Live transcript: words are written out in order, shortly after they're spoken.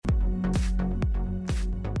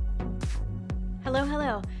Hello,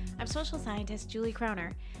 hello. I'm social scientist Julie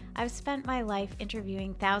Crowner. I've spent my life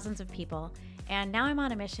interviewing thousands of people, and now I'm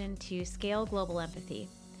on a mission to scale global empathy.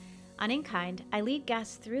 On In Kind, I lead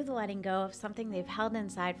guests through the letting go of something they've held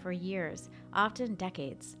inside for years, often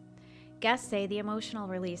decades. Guests say the emotional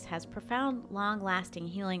release has profound, long-lasting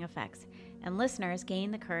healing effects, and listeners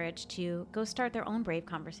gain the courage to go start their own brave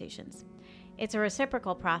conversations. It's a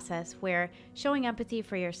reciprocal process where showing empathy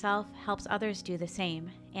for yourself helps others do the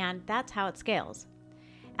same, and that's how it scales.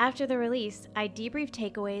 After the release, I debrief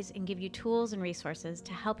takeaways and give you tools and resources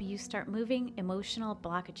to help you start moving emotional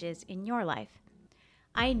blockages in your life.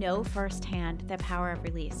 I know firsthand the power of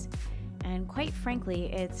release, and quite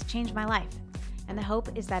frankly, it's changed my life, and the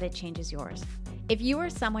hope is that it changes yours. If you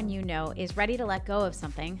or someone you know is ready to let go of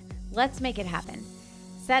something, let's make it happen.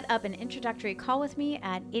 Set up an introductory call with me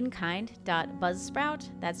at inkind.buzzsprout,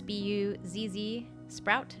 that's B-U-Z-Z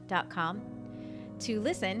sprout.com. To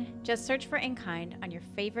listen, just search for In Kind on your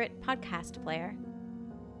favorite podcast player